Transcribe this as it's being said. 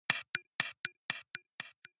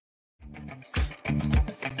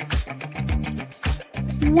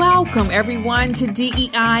Welcome, everyone, to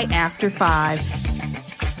DEI After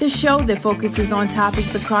 5, the show that focuses on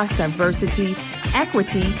topics across diversity,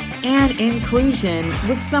 equity, and inclusion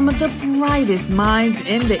with some of the brightest minds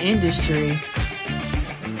in the industry.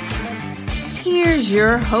 Here's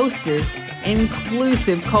your hostess,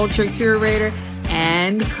 inclusive culture curator,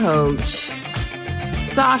 and coach,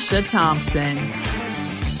 Sasha Thompson.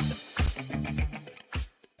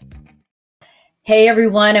 Hey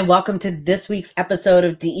everyone, and welcome to this week's episode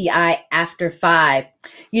of DEI After 5.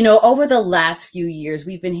 You know, over the last few years,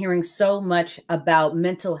 we've been hearing so much about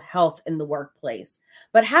mental health in the workplace.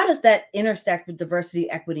 But how does that intersect with diversity,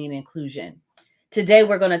 equity, and inclusion? Today,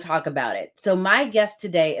 we're going to talk about it. So my guest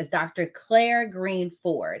today is Dr. Claire Green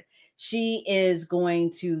Ford. She is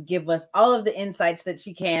going to give us all of the insights that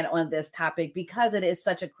she can on this topic because it is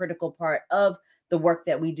such a critical part of the work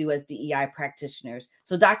that we do as DEI practitioners.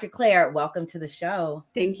 So Dr. Claire, welcome to the show.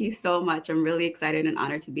 Thank you so much. I'm really excited and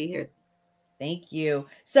honored to be here. Thank you.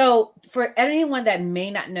 So for anyone that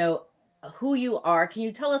may not know who you are, can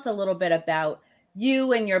you tell us a little bit about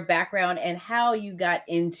you and your background and how you got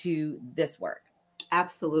into this work?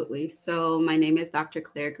 Absolutely. So my name is Dr.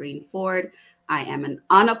 Claire Green Ford. I am an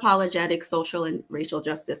unapologetic social and racial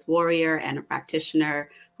justice warrior and a practitioner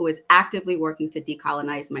who is actively working to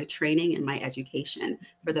decolonize my training and my education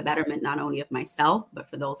for the betterment not only of myself, but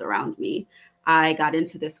for those around me. I got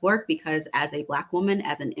into this work because as a Black woman,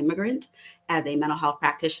 as an immigrant, as a mental health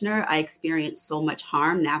practitioner, I experienced so much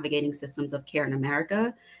harm navigating systems of care in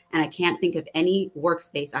America. And I can't think of any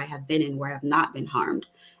workspace I have been in where I've not been harmed.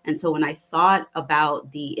 And so when I thought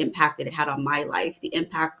about the impact that it had on my life, the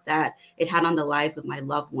impact that it had on the lives of my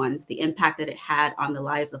loved ones, the impact that it had on the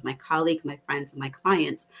lives of my colleagues, my friends, and my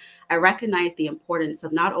clients, I recognized the importance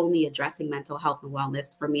of not only addressing mental health and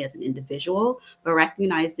wellness for me as an individual, but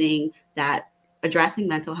recognizing that addressing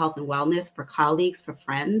mental health and wellness for colleagues, for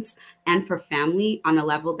friends, and for family on a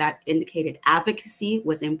level that indicated advocacy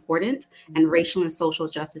was important, and racial and social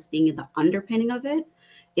justice being in the underpinning of it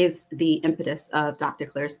is the impetus of Dr.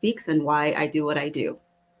 Claire Speaks and why I do what I do.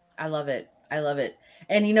 I love it. I love it.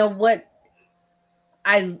 And you know what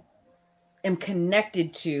I am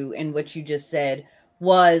connected to in what you just said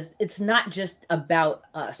was it's not just about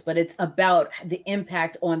us, but it's about the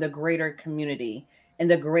impact on the greater community and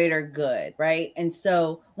the greater good, right? And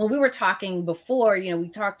so when we were talking before, you know, we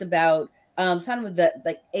talked about some of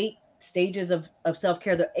the 8 stages of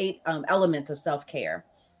self-care, the 8 elements of self-care.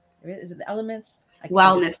 Is it the elements?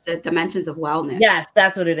 Wellness, the dimensions of wellness. Yes,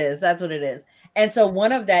 that's what it is. That's what it is. And so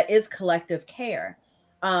one of that is collective care.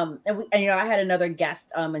 And you know, I had another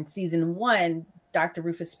guest in season 1, Dr.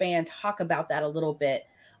 Rufus Spann, talk about that a little bit.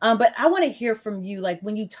 But I want to hear from you, like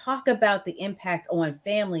when you talk about the impact on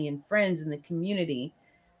family and friends and the community,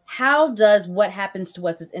 how does what happens to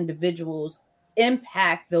us as individuals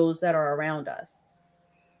impact those that are around us?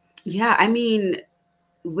 Yeah, I mean,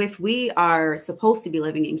 if we are supposed to be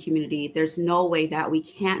living in community, there's no way that we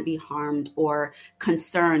can't be harmed or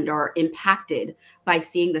concerned or impacted by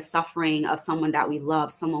seeing the suffering of someone that we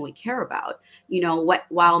love, someone we care about. You know,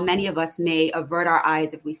 while many of us may avert our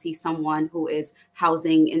eyes if we see someone who is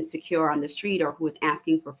housing insecure on the street or who is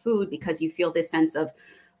asking for food because you feel this sense of,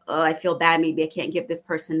 oh, I feel bad, maybe I can't give this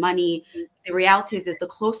person money. The reality is the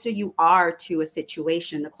closer you are to a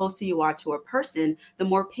situation, the closer you are to a person, the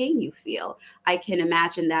more pain you feel. I can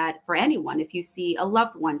imagine that for anyone, if you see a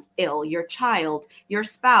loved one ill, your child, your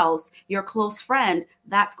spouse, your close friend,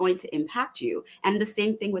 that's going to impact you. And the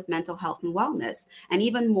same thing with mental health and wellness. And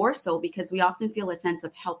even more so because we often feel a sense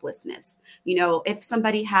of helplessness. You know, if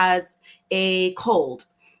somebody has a cold,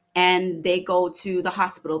 and they go to the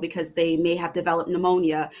hospital because they may have developed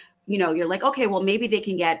pneumonia, you know, you're like, okay, well, maybe they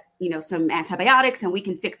can get, you know, some antibiotics and we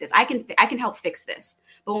can fix this. I can help fix this.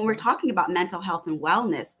 But when we're talking about mental health and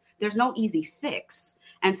wellness, there's no easy fix.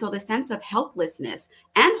 And so the sense of helplessness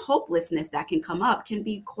and hopelessness that can come up can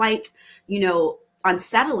be quite, you know,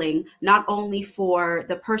 unsettling, not only for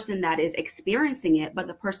the person that is experiencing it, but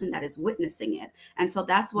the person that is witnessing it. And so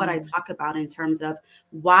that's what I talk about in terms of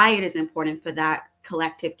why it is important for that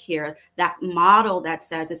collective care, that model that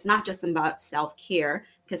says it's not just about self-care,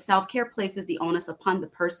 because self-care places the onus upon the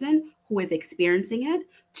person who is experiencing it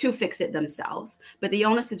to fix it themselves. But the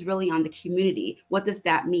onus is really on the community. What does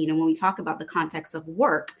that mean? And when we talk about the context of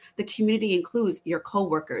work, the community includes your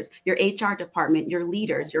coworkers, your HR department, your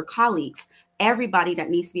leaders, your colleagues, everybody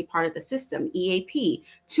that needs to be part of the system, EAP,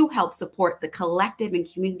 to help support the collective and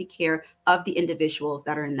community care of the individuals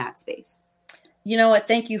that are in that space. You know what?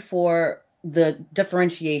 Thank you for the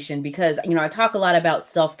differentiation, because, you know, I talk a lot about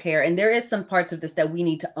self-care, and there is some parts of this that we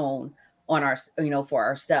need to own on our, you know, for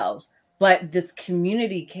ourselves. But this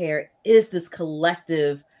community care is this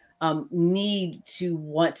collective need to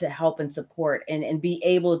want to help and support and be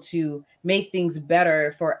able to make things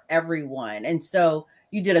better for everyone. And so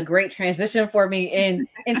you did a great transition for me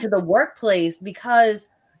into the workplace, because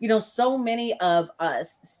so many of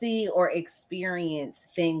us see or experience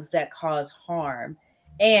things that cause harm,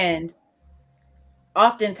 and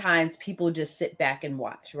oftentimes people just sit back and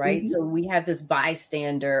watch, right? Mhm. So we have this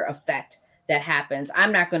bystander effect that happens.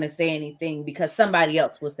 I'm not going to say anything because somebody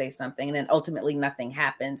else will say something, and then ultimately nothing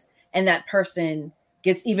happens. And that person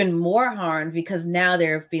gets even more harmed because now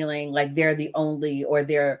they're feeling like they're the only, or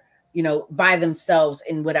they're, by themselves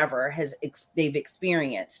in whatever they've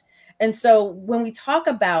experienced. And so when we talk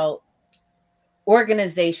about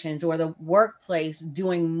organizations or the workplace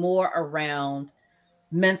doing more around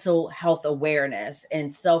mental health awareness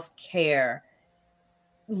and self-care,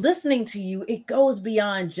 listening to you, it goes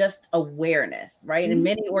beyond just awareness, right? In Mhm.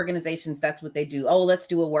 many organizations, that's what they do. Oh, let's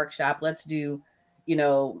do a workshop. Let's do,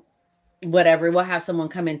 whatever. We'll have someone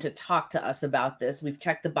come in to talk to us about this. We've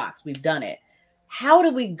checked the box. We've done it. How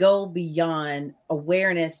do we go beyond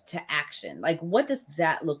awareness to action? Like, what does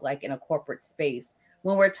that look like in a corporate space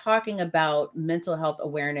when we're talking about mental health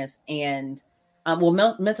awareness and,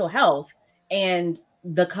 mental health and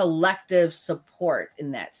the collective support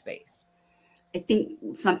in that space? I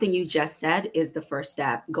think something you just said is the first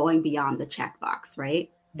step, going beyond the checkbox, right?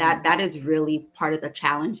 Mm. That is really part of the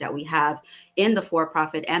challenge that we have in the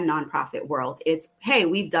for-profit and nonprofit world. It's, hey,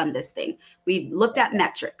 we've done this thing. We've looked at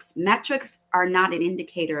metrics. Metrics are not an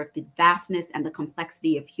indicator of the vastness and the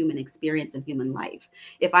complexity of human experience and human life.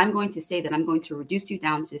 If I'm going to say that I'm going to reduce you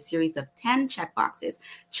down to a series of 10 checkboxes,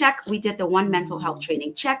 check, we did the one mental health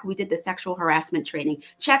training. Check, we did the sexual harassment training.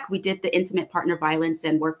 Check, we did the intimate partner violence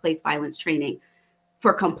and workplace violence training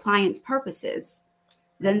for compliance purposes,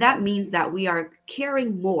 then that means that we are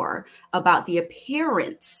caring more about the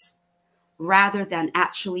appearance rather than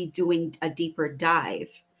actually doing a deeper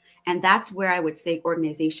dive. And that's where I would say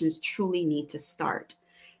organizations truly need to start.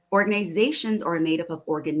 Organizations are made up of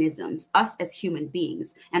organisms, us as human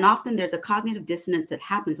beings. And often there's a cognitive dissonance that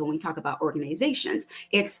happens when we talk about organizations.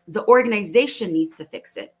 It's the organization needs to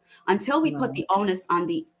fix it. Until we put the onus on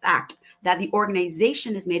the fact that the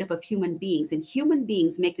organization is made up of human beings, and human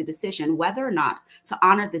beings make the decision whether or not to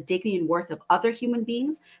honor the dignity and worth of other human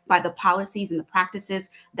beings by the policies and the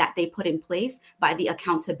practices that they put in place, by the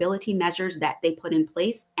accountability measures that they put in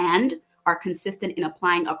place, and are consistent in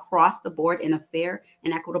applying across the board in a fair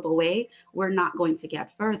and equitable way, we're not going to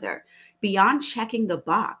get further. Beyond checking the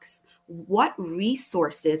box, what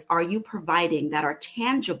resources are you providing that are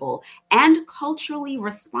tangible and culturally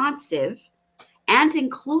responsive and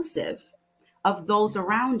inclusive of those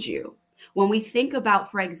around you? When we think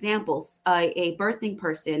about, for example, a birthing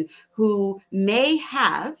person who may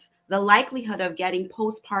have the likelihood of getting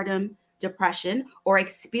postpartum depression or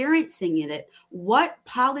experiencing it, what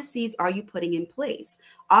policies are you putting in place?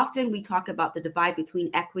 Often we talk about the divide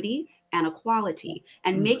between equity and equality,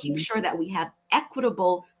 and making sure that we have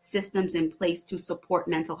equitable systems in place to support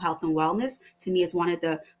mental health and wellness, to me, is one of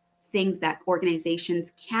the things that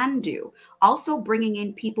organizations can do. Also bringing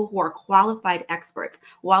in people who are qualified experts.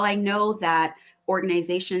 While I know that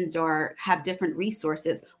organizations have different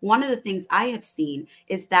resources, one of the things I have seen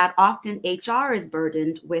is that often HR is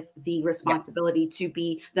burdened with the responsibility to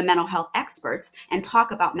be the mental health experts and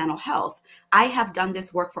talk about mental health. I have done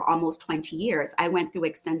this work for almost 20 years. I went through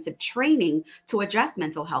extensive training to address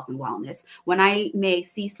mental health and wellness. When I may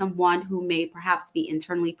see someone who may perhaps be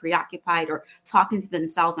internally preoccupied or talking to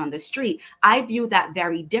themselves on the street, I view that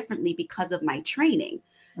very differently because of my training.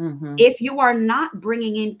 If you are not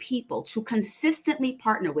bringing in people to consistently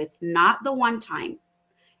partner with, not the one time,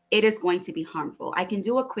 it is going to be harmful. I can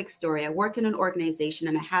do a quick story. I worked in an organization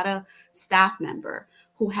and I had a staff member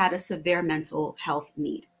who had a severe mental health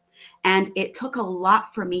need. And it took a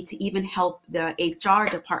lot for me to even help the HR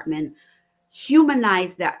department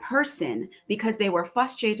humanize that person because they were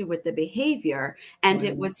frustrated with the behavior. And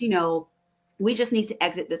it was, we just need to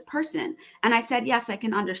exit this person. And I said, yes, I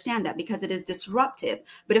can understand that because it is disruptive.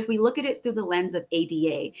 But if we look at it through the lens of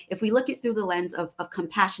ADA, if we look at it through the lens of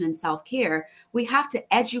compassion and self-care, we have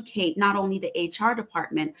to educate not only the HR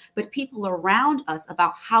department, but people around us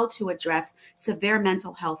about how to address severe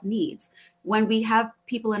mental health needs. When we have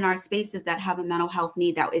people in our spaces that have a mental health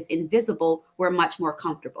need that is invisible, we're much more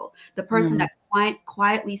comfortable. The person that's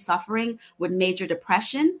quietly suffering with major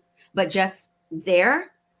depression, but just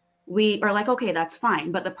there, we are like, okay, that's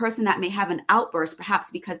fine. But the person that may have an outburst, perhaps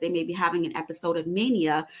because they may be having an episode of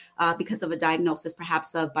mania because of a diagnosis,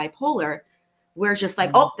 perhaps of bipolar, we're just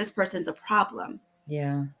like, oh, this person's a problem.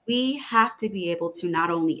 Yeah. We have to be able to not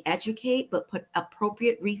only educate, but put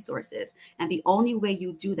appropriate resources. And the only way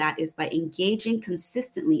you do that is by engaging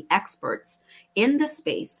consistently experts in the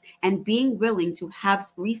space and being willing to have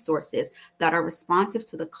resources that are responsive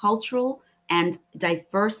to the cultural and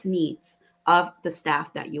diverse needs of the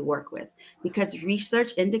staff that you work with. Because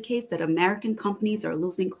research indicates that American companies are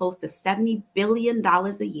losing close to $70 billion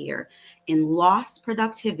a year in lost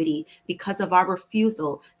productivity because of our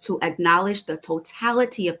refusal to acknowledge the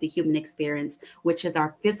totality of the human experience, which is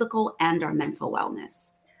our physical and our mental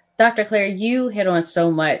wellness. Dr. Claire, you hit on so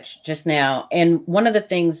much just now. And one of the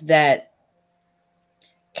things that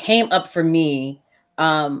came up for me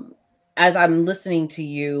as I'm listening to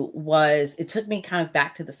you was it took me kind of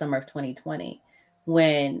back to the summer of 2020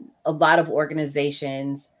 when a lot of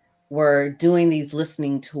organizations were doing these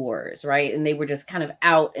listening tours, right? And they were just kind of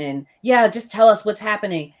out and, yeah, just tell us what's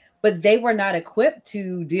happening. But they were not equipped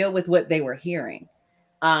to deal with what they were hearing.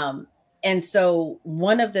 And so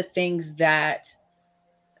one of the things that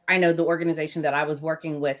I know the organization that I was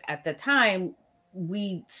working with at the time,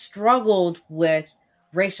 we struggled with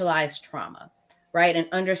racialized trauma, right? And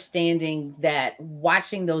understanding that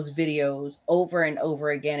watching those videos over and over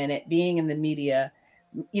again and it being in the media,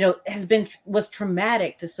 was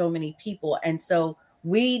traumatic to so many people. And so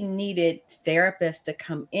we needed therapists to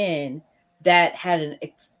come in that had an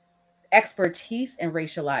expertise in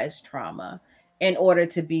racialized trauma in order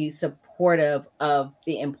to be supportive of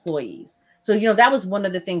the employees. So, that was one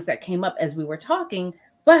of the things that came up as we were talking,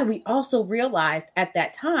 but we also realized at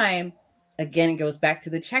that time, again, it goes back to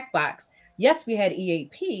the checkbox. Yes, we had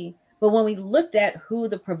EAP, but when we looked at who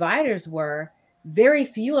the providers were, very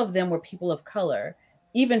few of them were people of color.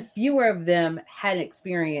 Even fewer of them had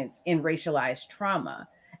experience in racialized trauma.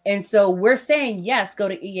 And so we're saying, yes, go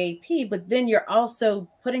to EAP, but then you're also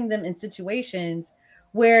putting them in situations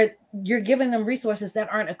where you're giving them resources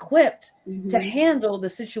that aren't equipped to handle the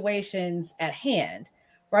situations at hand,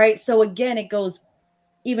 right? So again, it goes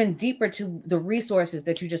even deeper to the resources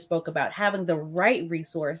that you just spoke about, having the right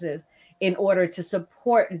resources in order to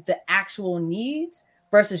support the actual needs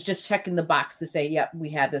versus just checking the box to say, yep, we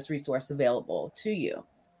have this resource available to you.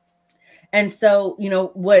 And so,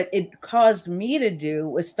 what it caused me to do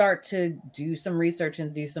was start to do some research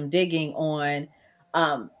and do some digging on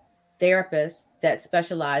therapists that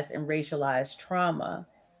specialized in racialized trauma.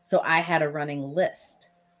 So I had a running list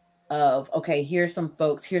of, okay, here's some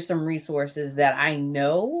folks, here's some resources that I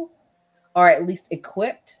know are at least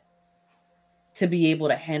equipped to be able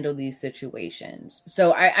to handle these situations.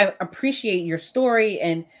 So I appreciate your story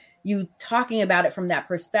and you talking about it from that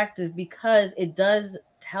perspective, because it does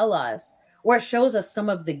tell us, or it shows us some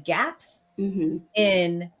of the gaps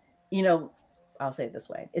in, I'll say it this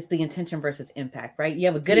way. It's the intention versus impact, right? You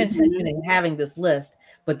have a good intention in having this list,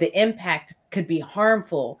 but the impact could be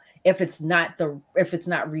harmful if it's not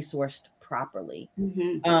resourced properly.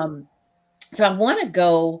 So I want to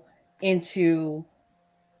go into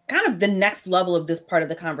kind of the next level of this part of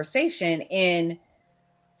the conversation in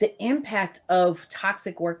the impact of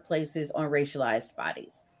toxic workplaces on racialized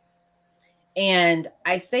bodies. And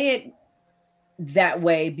I say it that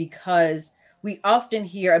way because we often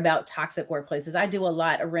hear about toxic workplaces. I do a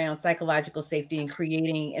lot around psychological safety and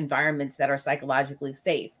creating environments that are psychologically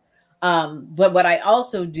safe. But what I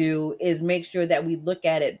also do is make sure that we look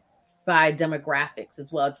at it by demographics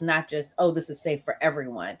as well. It's not just, oh, this is safe for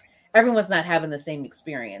everyone. Everyone's not having the same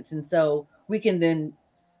experience. And so we can then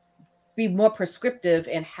be more prescriptive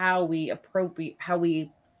in how we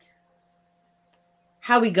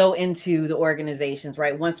go into the organizations,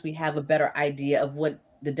 right? Once we have a better idea of what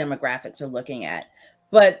the demographics are looking at.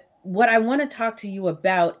 But what I want to talk to you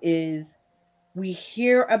about is we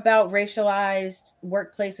hear about racialized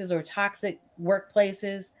workplaces or toxic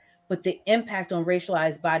workplaces, but the impact on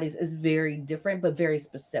racialized bodies is very different, but very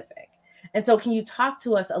specific. And so can you talk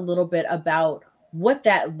to us a little bit about what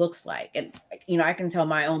that looks like? And, I can tell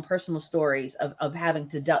my own personal stories of having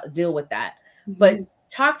to deal with that, but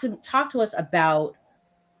talk to us about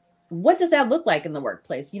what does that look like in the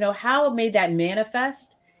workplace? How may that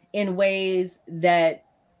manifest in ways that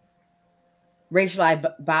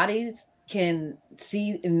racialized bodies can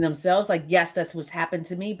see in themselves? Like, yes, that's what's happened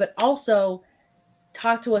to me, but also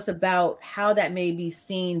talk to us about how that may be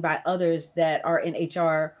seen by others that are in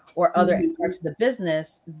HR or other parts of the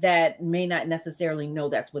business that may not necessarily know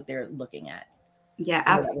that's what they're looking at. Yeah,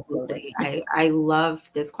 absolutely. I love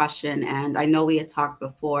this question. And I know we had talked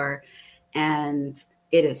before, and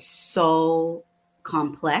it is so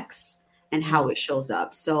complex and how it shows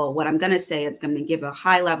up. So what I'm going to say is going to give a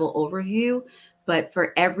high level overview, but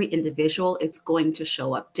for every individual, it's going to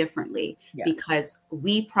show up differently because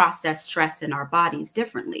we process stress in our bodies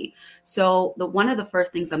differently. So one of the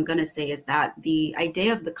first things I'm going to say is that the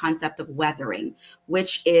idea of the concept of weathering,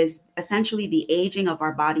 which is essentially the aging of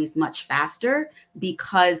our bodies much faster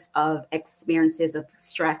because of experiences of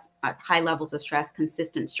stress, high levels of stress,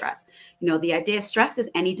 consistent stress. The idea of stress is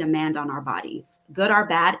any demand on our bodies, good or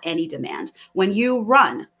bad, any demand. When you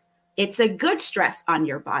run, it's a good stress on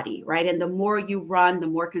your body, right? And the more you run, the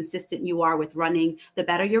more consistent you are with running, the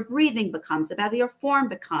better your breathing becomes, the better your form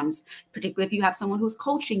becomes, particularly if you have someone who's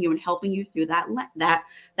coaching you and helping you through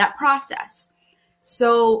that process.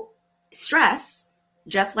 So stress,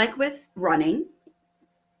 just like with running,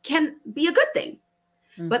 can be a good thing.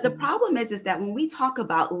 Mm-hmm. But the problem is that when we talk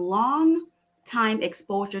about long time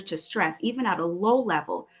exposure to stress, even at a low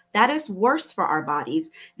level, that is worse for our bodies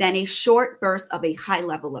than a short burst of a high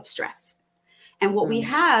level of stress. And what we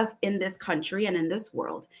have in this country and in this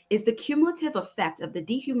world is the cumulative effect of the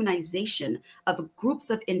dehumanization of groups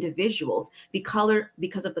of individuals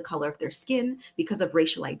because of the color of their skin, because of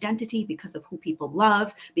racial identity, because of who people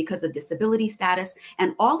love, because of disability status,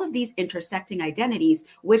 and all of these intersecting identities,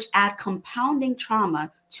 which add compounding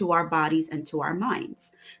trauma to our bodies and to our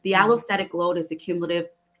minds. The allostatic load is the cumulative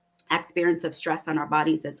experience of stress on our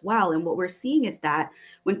bodies as well. And what we're seeing is that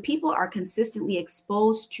when people are consistently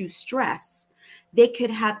exposed to stress, they could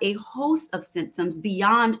have a host of symptoms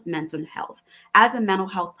beyond mental health. As a mental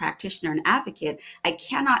health practitioner and advocate, I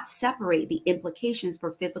cannot separate the implications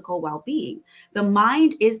for physical well-being. The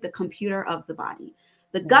mind is the computer of the body.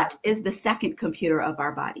 The gut is the second computer of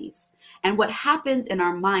our bodies. And what happens in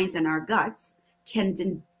our minds and our guts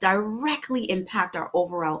can directly impact our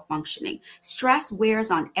overall functioning. Stress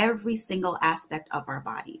wears on every single aspect of our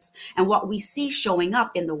bodies. And what we see showing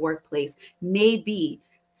up in the workplace may be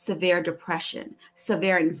severe depression,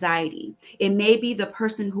 severe anxiety. It may be the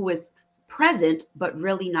person who is present, but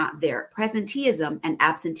really not there. Presenteeism and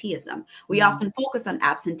absenteeism. We often focus on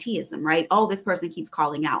absenteeism, right? Oh, this person keeps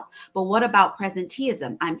calling out. But what about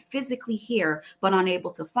presenteeism? I'm physically here, but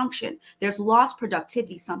unable to function. There's lost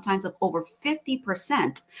productivity, sometimes of over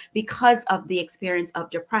 50% because of the experience of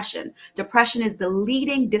depression. Depression is the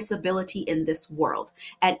leading disability in this world.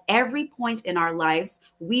 At every point in our lives,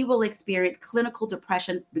 we will experience clinical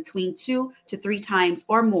depression between 2 to 3 times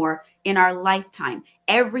or more in our lifetime.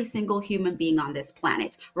 Every single human being on this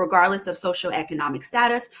planet, regardless of socioeconomic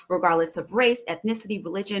status, regardless of race, ethnicity,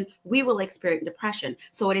 religion, we will experience depression.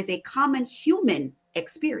 So it is a common human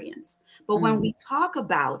experience. But when we talk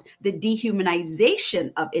about the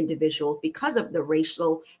dehumanization of individuals because of the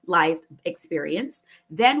racialized experience,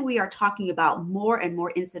 then we are talking about more and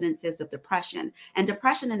more incidences of depression. And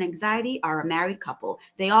depression and anxiety are a married couple.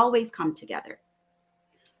 They always come together.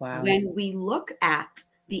 Wow. When we look at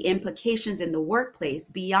the implications in the workplace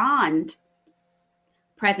beyond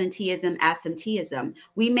presenteeism, absenteeism,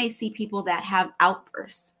 we may see people that have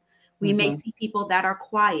outbursts. We may see people that are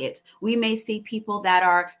quiet. We may see people that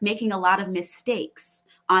are making a lot of mistakes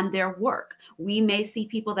on their work. We may see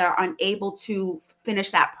people that are unable to finish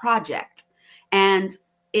that project. And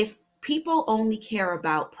if people only care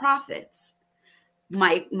about profits,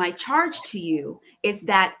 my charge to you is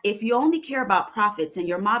that if you only care about profits and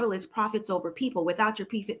your model is profits over people, without your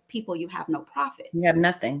people, you have no profits. You have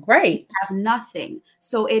nothing, right? You have nothing.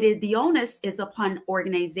 So the onus is upon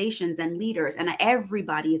organizations and leaders, and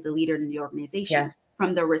everybody is a leader in the organization. Yes.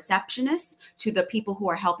 From the receptionists to the people who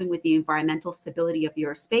are helping with the environmental stability of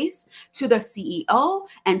your space, to the CEO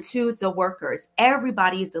and to the workers.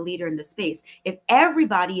 Everybody is a leader in the space. If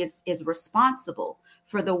everybody is responsible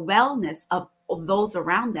for the wellness of those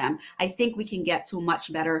around them, I think we can get to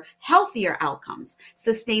much better, healthier outcomes.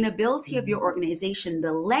 Sustainability of your organization,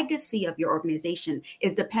 the legacy of your organization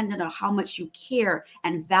is dependent on how much you care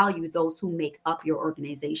and value those who make up your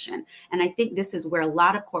organization. And I think this is where a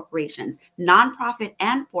lot of corporations, nonprofit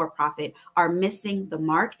and for-profit, are missing the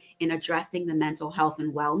mark in addressing the mental health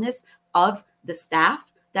and wellness of the staff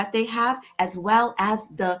that they have, as well as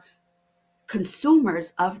the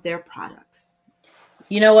consumers of their products.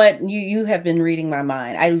 You know what? You have been reading my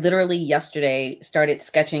mind. I literally yesterday started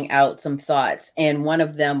sketching out some thoughts. And one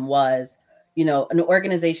of them was, an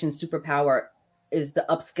organization's superpower is the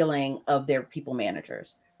upskilling of their people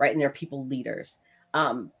managers, right? And their people leaders.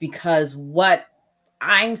 Because what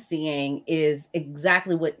I'm seeing is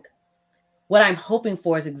exactly what I'm hoping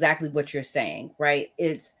for is exactly what you're saying, right?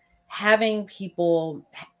 It's having people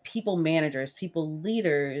managers, people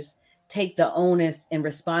leaders take the onus and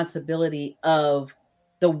responsibility of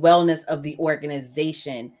the wellness of the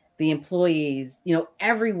organization, the employees,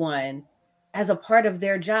 everyone as a part of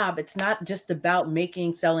their job. It's not just about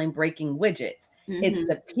making, selling, breaking widgets. It's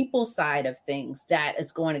the people side of things that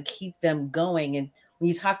is going to keep them going. And when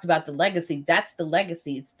you talked about the legacy, that's the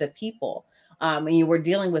legacy. It's the people. And you were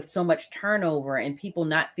dealing with so much turnover and people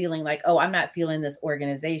not feeling like, oh, I'm not feeling this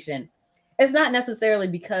organization. It's not necessarily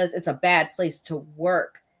because it's a bad place to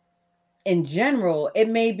work in general. It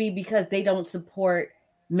may be because they don't support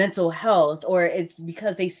mental health, or it's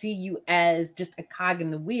because they see you as just a cog in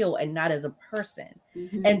the wheel and not as a person.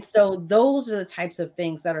 And so those are the types of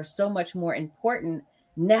things that are so much more important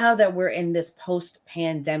now that we're in this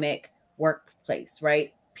post-pandemic workplace,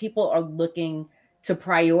 right? People are looking to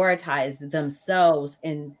prioritize themselves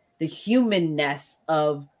and the humanness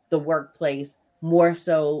of the workplace more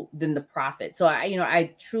so than the profit. So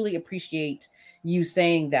I truly appreciate you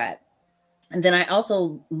saying that. And then I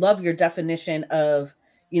also love your definition of,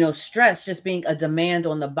 stress just being a demand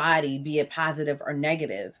on the body, be it positive or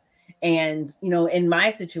negative. And, in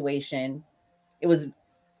my situation, it was,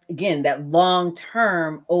 again, that long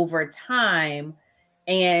term over time.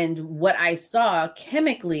 And what I saw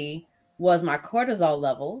chemically was my cortisol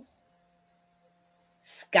levels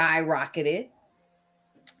skyrocketed,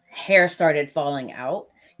 hair started falling out.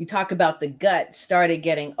 You talk about the gut, started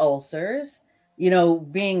getting ulcers,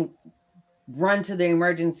 being run to the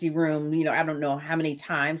emergency room, I don't know how many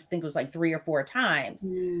times, I think it was like 3 or 4 times.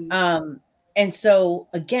 And so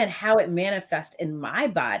again, how it manifests in my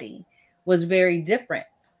body was very different.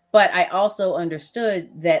 But I also understood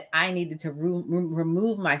that I needed to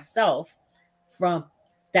remove myself from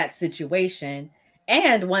that situation.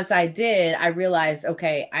 And once I did, I realized,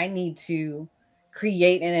 okay, I need to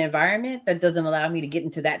create an environment that doesn't allow me to get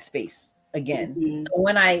into that space again. So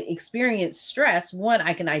when I experience stress, one,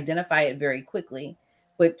 I can identify it very quickly,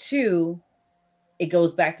 but two, it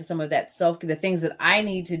goes back to some of that the things that I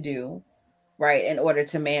need to do, right, in order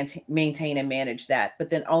to maintain and manage that. But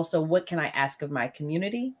then also, what can I ask of my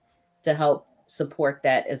community to help support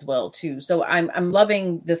that as well too? So I'm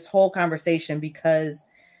loving this whole conversation because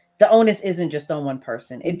the onus isn't just on one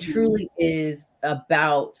person. It truly is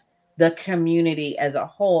about the community as a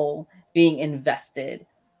whole being invested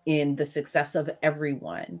in the success of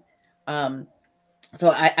everyone. So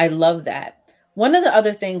I love that. One of the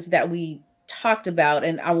other things that we talked about,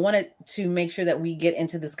 and I wanted to make sure that we get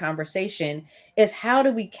into this conversation, is how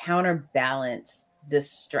do we counterbalance this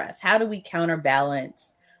stress? How do we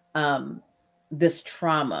counterbalance this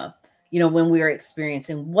trauma, when we are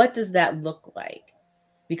experiencing? What does that look like?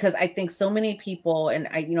 Because I think so many people, and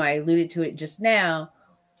I alluded to it just now,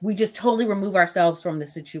 we just totally remove ourselves from the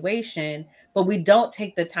situation, but we don't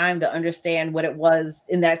take the time to understand what it was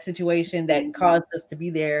in that situation that caused us to be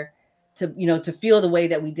there, to feel the way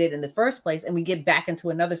that we did in the first place. And we get back into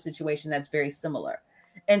another situation that's very similar.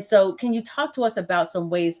 And so can you talk to us about some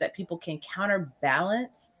ways that people can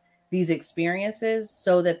counterbalance these experiences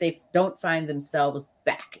so that they don't find themselves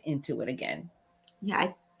back into it again? Yeah,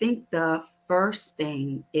 I think the first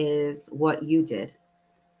thing is what you did.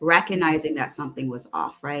 Recognizing that something was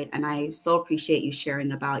off, right? And I so appreciate you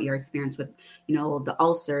sharing about your experience with, the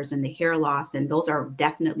ulcers and the hair loss. And those are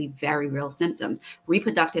definitely very real symptoms.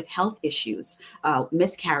 Reproductive health issues,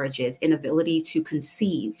 miscarriages, inability to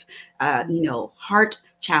conceive, heart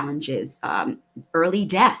challenges, early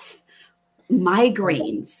death,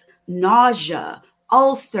 migraines, nausea,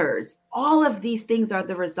 ulcers. All of these things are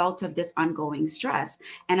the result of this ongoing stress.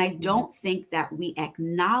 And I don't think that we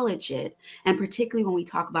acknowledge it. And particularly when we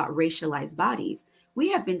talk about racialized bodies, we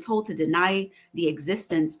have been told to deny the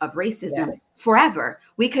existence of racism forever.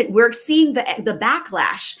 We're seeing the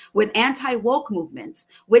backlash with anti-woke movements,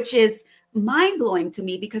 which is mind-blowing to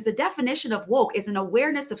me, because the definition of woke is an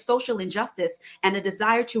awareness of social injustice and a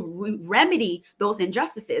desire to remedy those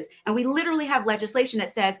injustices. And we literally have legislation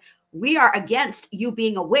that says we are against you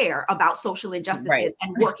being aware about social injustices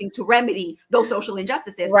and working to remedy those social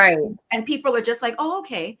injustices. Right. And people are just like, oh,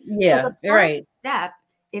 okay. Yeah. So the first step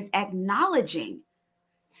is acknowledging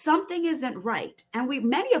something isn't right. And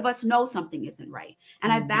many of us know something isn't right.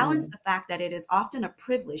 And I balance the fact that it is often a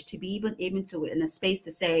privilege to be even to in a space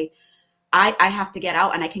to say, I have to get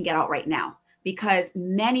out, and I can get out right now, because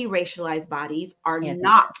many racialized bodies are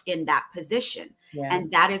not in that position. And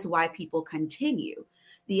that is why people continue.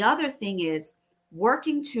 The other thing is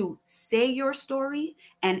working to say your story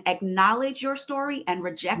and acknowledge your story and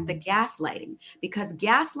reject the gaslighting, because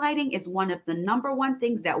gaslighting is one of the number one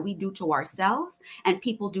things that we do to ourselves and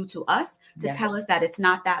people do to us to tell us that it's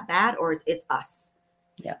not that bad, or it's us.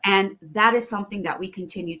 And that is something that we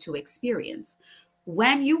continue to experience.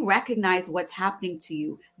 When you recognize what's happening to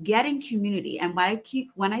you, getting community. And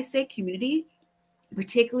when I say community,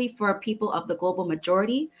 particularly for people of the global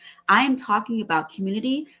majority, I am talking about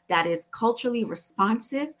community that is culturally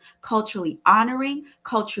responsive, culturally honoring,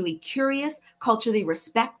 culturally curious, culturally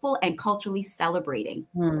respectful, and culturally celebrating.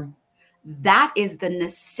 That is the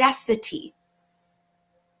necessity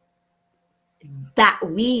that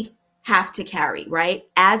we have to carry, right?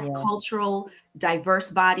 As cultural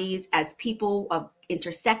diverse bodies, as people of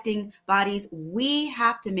intersecting bodies, we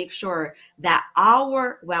have to make sure that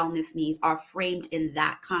our wellness needs are framed in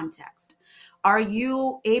that context. Are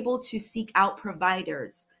you able to seek out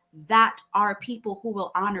providers that are people who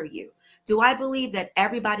will honor you? Do I believe that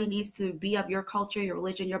everybody needs to be of your culture, your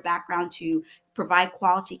religion, your background to provide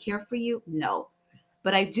quality care for you? No.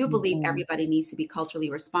 But I do believe everybody needs to be culturally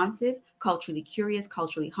responsive, culturally curious,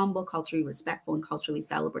 culturally humble, culturally respectful, and culturally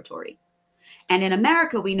celebratory. And in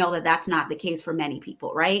America, we know that that's not the case for many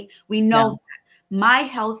people, right? We know that my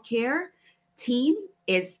healthcare team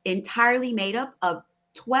is entirely made up of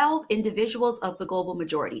 12 individuals of the global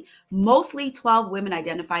majority, mostly 12 women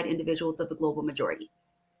identified individuals of the global majority.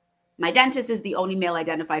 My dentist is the only male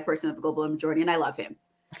identified person of the global majority, and I love him.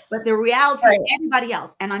 But the reality is everybody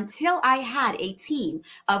else. And until I had a team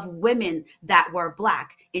of women that were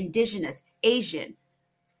Black, Indigenous, Asian,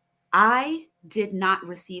 I did not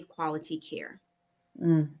receive quality care.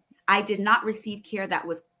 I did not receive care that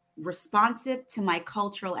was responsive to my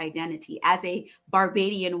cultural identity as a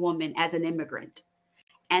Barbadian woman, as an immigrant.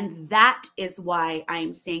 And that is why I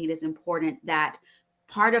am saying it is important that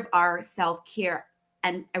part of our self-care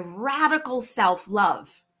and a radical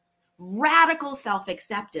self-love, radical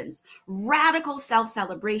self-acceptance, radical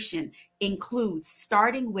self-celebration includes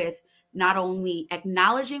starting with not only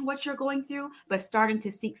acknowledging what you're going through, but starting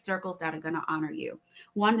to seek circles that are going to honor you.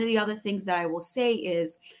 One of the other things that I will say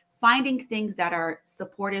is finding things that are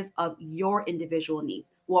supportive of your individual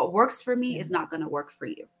needs. What works for me is not going to work for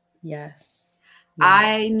you. Yes.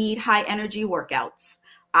 I need high energy workouts.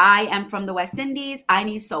 I am from the West Indies. I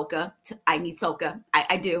need soca. I need soca.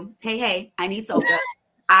 I do. Hey, I need soca.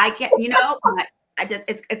 I can't,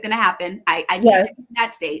 it's going to happen. I need to be in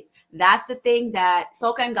that state. That's the thing that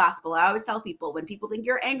soca and gospel, I always tell people when people think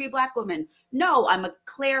you're an angry Black woman. No, I'm a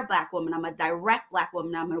clear Black woman. I'm a direct Black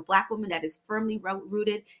woman. I'm a Black woman that is firmly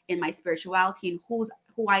rooted in my spirituality and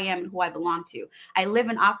who I am and who I belong to. I live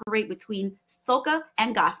and operate between soca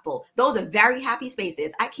and gospel. Those are very happy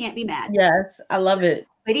spaces. I can't be mad. Yes, I love it.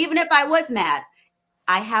 But even if I was mad,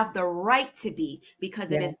 I have the right to be,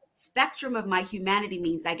 because it is the spectrum of my humanity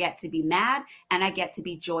means I get to be mad and I get to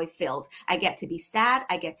be joy-filled. I get to be sad.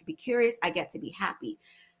 I get to be curious. I get to be happy.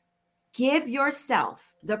 Give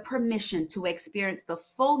yourself the permission to experience the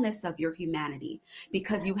fullness of your humanity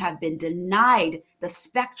because you have been denied the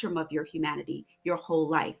spectrum of your humanity your whole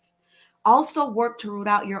life. Also work to root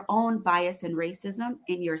out your own bias and racism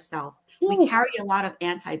in yourself. We carry a lot of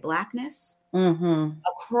anti-Blackness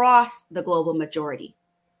across the global majority.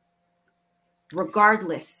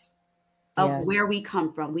 Regardless of where we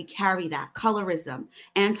come from, we carry that colorism,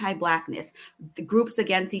 anti-Blackness, the groups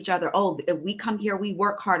against each other. Oh, if we come here, we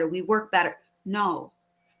work harder, we work better. No.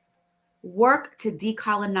 Work to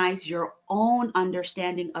decolonize your own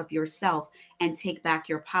understanding of yourself and take back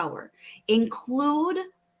your power. Include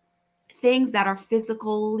things that are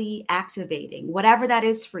physically activating, whatever that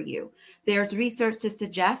is for you. There's research to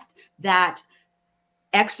suggest that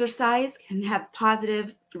exercise can have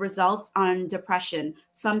positive results on depression,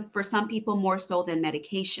 for some people more so than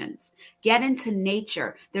medications. Get into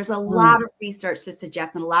nature. There's a lot of research to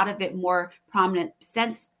suggest, and a lot of it more prominent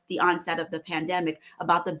since the onset of the pandemic,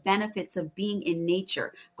 about the benefits of being in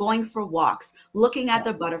nature, going for walks, looking at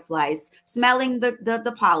the butterflies, smelling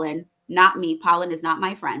the pollen. Not me. Pollen is not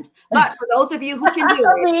my friend. But for those of you who can do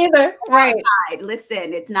it, me either. Right.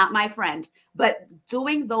 Listen, it's not my friend. But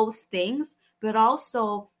doing those things, but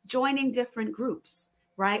also joining different groups,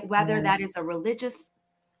 right? Whether that is a religious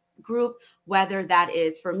group, whether that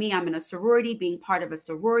is, for me, I'm in a sorority, being part of a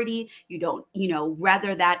sorority,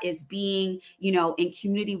 whether that is being, in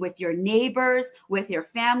community with your neighbors, with your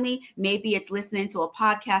family. Maybe it's listening to a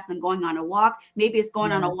podcast and going on a walk. Maybe it's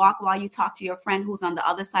going on a walk while you talk to your friend who's on the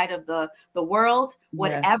other side of the world.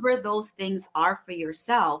 Whatever those things are for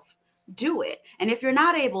yourself, do it. And if you're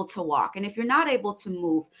not able to walk, and if you're not able to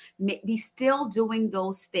move, be still doing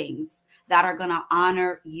those things that are going to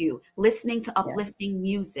honor you. Listening to uplifting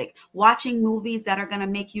music, watching movies that are going to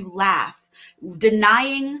make you laugh,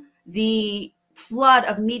 denying the flood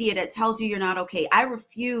of media that tells you you're not okay. I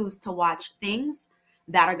refuse to watch things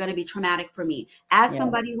that are going to be traumatic for me. As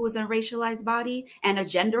somebody who is a racialized body and a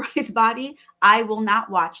genderized body, I will not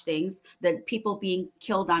watch things that people being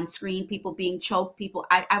killed on screen, people being choked,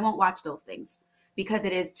 I won't watch those things. because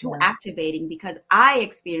it is too activating, because I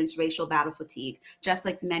experience racial battle fatigue, just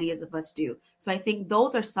like many of us do. So I think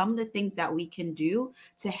those are some of the things that we can do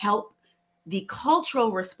to help the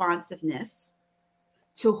cultural responsiveness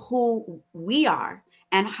to who we are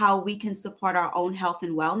and how we can support our own health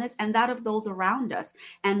and wellness and that of those around us.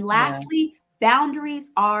 And lastly,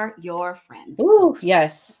 boundaries are your friend. Ooh,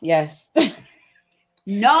 yes, yes.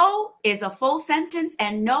 No is a full sentence,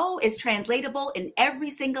 and no is translatable in every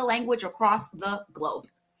single language across the globe.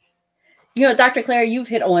 You know, Dr. Claire, you've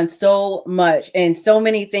hit on so much and so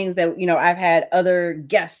many things that, you know, I've had other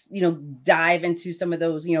guests, you know, dive into some of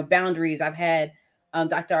those, you know, boundaries. I've had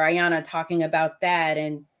Dr. Ayana talking about that,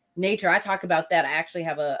 and nature. I talk about that. I actually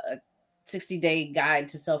have a 60-day guide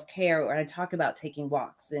to self-care where I talk about taking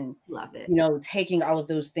walks and, love it, you know, taking all of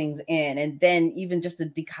those things in. And then even just the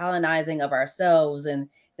decolonizing of ourselves and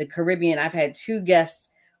the Caribbean. I've had two guests,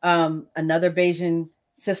 another Bayesian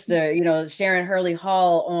sister, you know, Sharon Hurley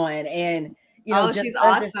Hall on, and, you know, she's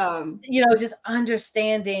awesome. You know, just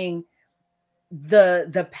understanding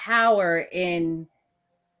the power in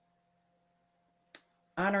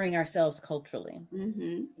honoring ourselves culturally.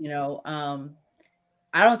 You know,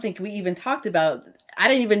 I don't think we even talked about, I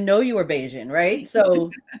didn't even know you were Bayesian, right?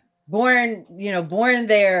 So born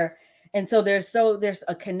there. And so there's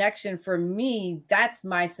a connection for me. That's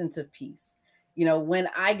my sense of peace. You know, when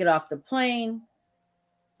I get off the plane,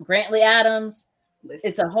 Grantley Adams,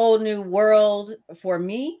 it's a whole new world for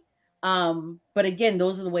me. But again,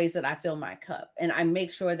 those are the ways that I fill my cup, and I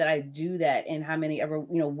make sure that I do that in how many ever,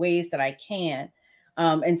 you know, ways that I can.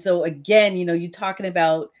 And so again, you know, you're talking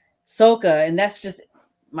about Soka, and that's just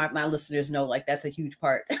my listeners know, like, that's a huge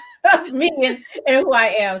part of me and who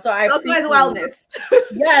I am. So I appreciate wellness.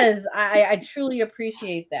 Yes, I truly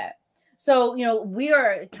appreciate that. So, you know, we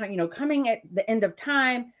are, you know, coming at the end of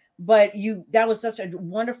time, but that was such a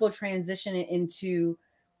wonderful transition into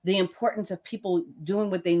the importance of people doing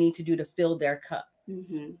what they need to do to fill their cup.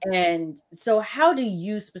 And so how do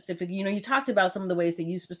you specifically, you know, you talked about some of the ways that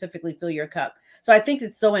you specifically fill your cup. So I think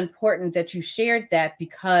it's so important that you shared that,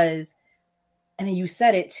 because, and you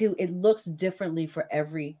said it too, it looks differently for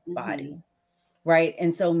everybody, right?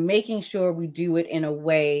 And so making sure we do it in a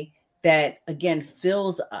way that, again,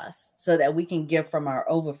 fills us so that we can give from our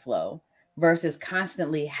overflow, versus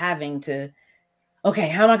constantly having to, okay,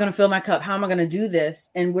 how am I going to fill my cup? How am I going to do this?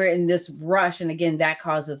 And we're in this rush. And again, that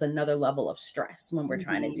causes another level of stress when we're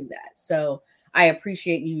trying to do that. So I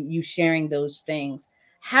appreciate you sharing those things.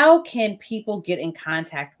 How can people get in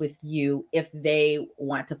contact with you if they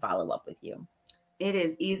want to follow up with you? It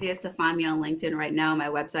is easiest to find me on LinkedIn right now. My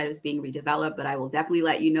website is being redeveloped, but I will definitely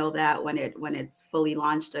let you know that when it's fully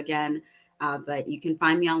launched again. But you can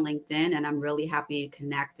find me on LinkedIn, and I'm really happy to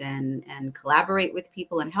connect and collaborate with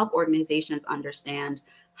people and help organizations understand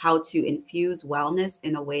how to infuse wellness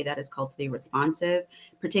in a way that is culturally responsive,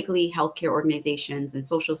 particularly healthcare organizations and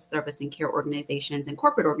social service and care organizations and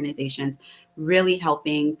corporate organizations, really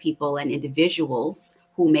helping people and individuals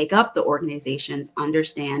who make up the organizations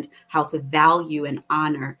understand how to value and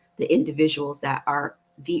honor the individuals that are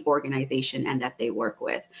the organization and that they work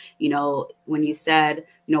with. You know, when you said,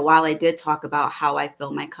 you know, while I did talk about how I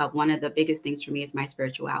fill my cup, one of the biggest things for me is my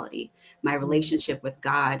spirituality, my relationship with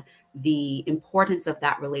God, the importance of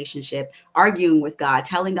that relationship, arguing with God,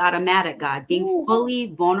 telling God I'm mad at God, being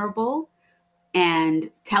fully vulnerable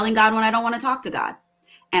and telling God when I don't want to talk to God.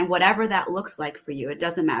 And whatever that looks like for you, it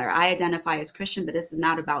doesn't matter. I identify as Christian, but this is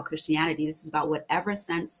not about Christianity. This is about whatever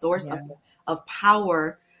source of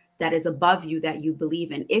power that is above you that you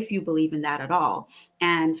believe in, if you believe in that at all.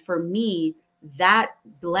 And for me, that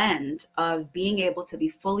blend of being able to be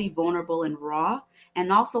fully vulnerable and raw,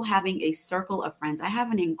 and also having a circle of friends. I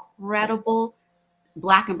have an incredible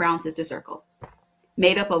Black and brown sister circle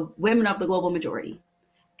made up of women of the global majority.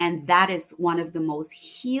 And that is one of the most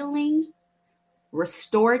healing,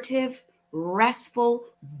 restorative, restful,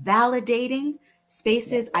 validating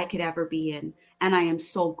spaces I could ever be in. And I am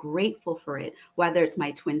so grateful for it, whether it's my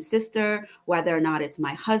twin sister, whether or not it's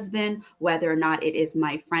my husband, whether or not it is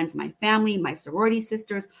my friends, my family, my sorority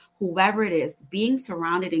sisters, whoever it is, being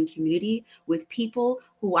surrounded in community with people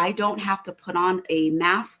who I don't have to put on a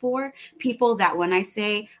mask for, people that when I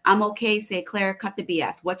say I'm okay, say, Claire, cut the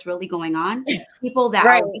BS. What's really going on? People that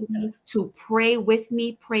are willing to pray with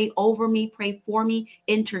me, pray over me, pray for me,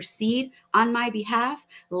 intercede on my behalf,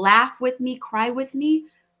 laugh with me, cry with me.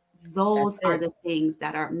 Those are the things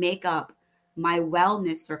that make up my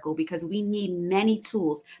wellness circle, because we need many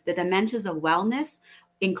tools. The dimensions of wellness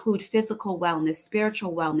include physical wellness,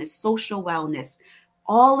 spiritual wellness, social wellness,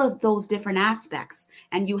 all of those different aspects.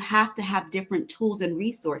 And you have to have different tools and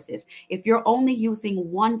resources. If you're only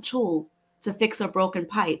using one tool to fix a broken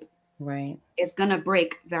pipe. Right. It's going to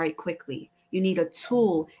break very quickly. You need a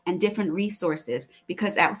tool and different resources,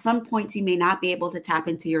 because at some points you may not be able to tap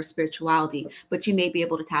into your spirituality, but you may be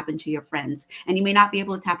able to tap into your friends. And you may not be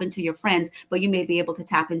able to tap into your friends, but you may be able to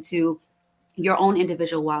tap into your own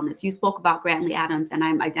individual wellness. You spoke about Grantley Adams, and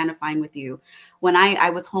I'm identifying with you. When I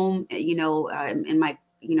was home, in my,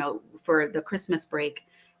 for the Christmas break,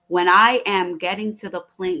 when I am getting to the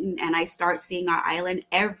plane and I start seeing our island,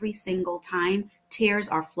 every single time, tears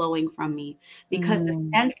are flowing from me, because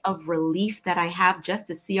the sense of relief that I have just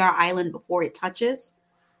to see our island before it touches,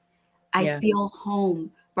 I feel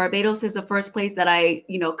home. Barbados is the first place that I,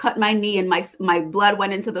 cut my knee and my blood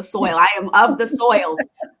went into the soil. I am of the soil.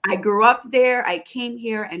 I grew up there. I came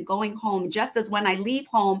here, and going home, just as when I leave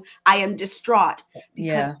home, I am distraught,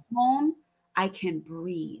 because home, I can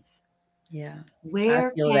breathe. Yeah.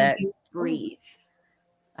 Where can you breathe?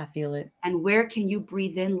 I feel it. And where can you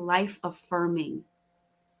breathe in life affirming?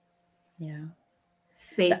 Yeah.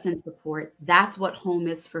 Space and support. That's what home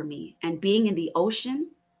is for me. And being in the ocean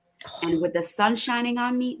and with the sun shining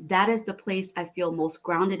on me, that is the place I feel most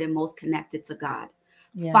grounded and most connected to God.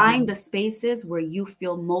 Yeah. Find the spaces where you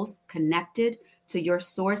feel most connected to your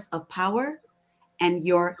source of power and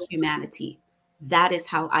your humanity. That is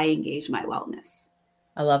how I engage my wellness.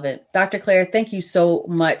 I love it. Dr. Claire, thank you so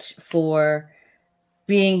much for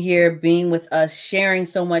being here, being with us, sharing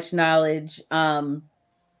so much knowledge. That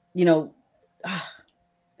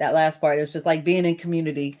last part, it was just like being in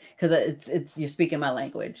community, because it's you're speaking my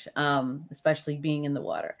language, especially being in the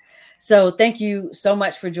water. So thank you so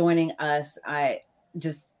much for joining us. I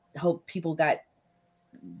just hope people got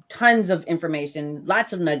tons of information,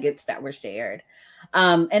 lots of nuggets that were shared.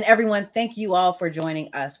 And everyone, thank you all for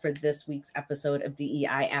joining us for this week's episode of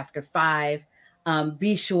DEI After 5.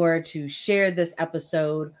 Be sure to share this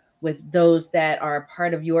episode with those that are a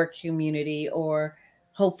part of your community, or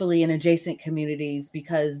hopefully in adjacent communities,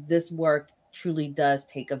 because this work truly does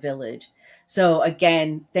take a village. So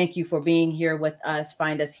again, thank you for being here with us.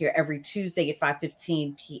 Find us here every Tuesday at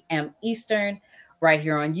 5:15 p.m. Eastern, right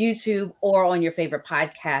here on YouTube or on your favorite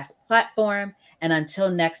podcast platform. And until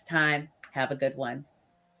next time, have a good one.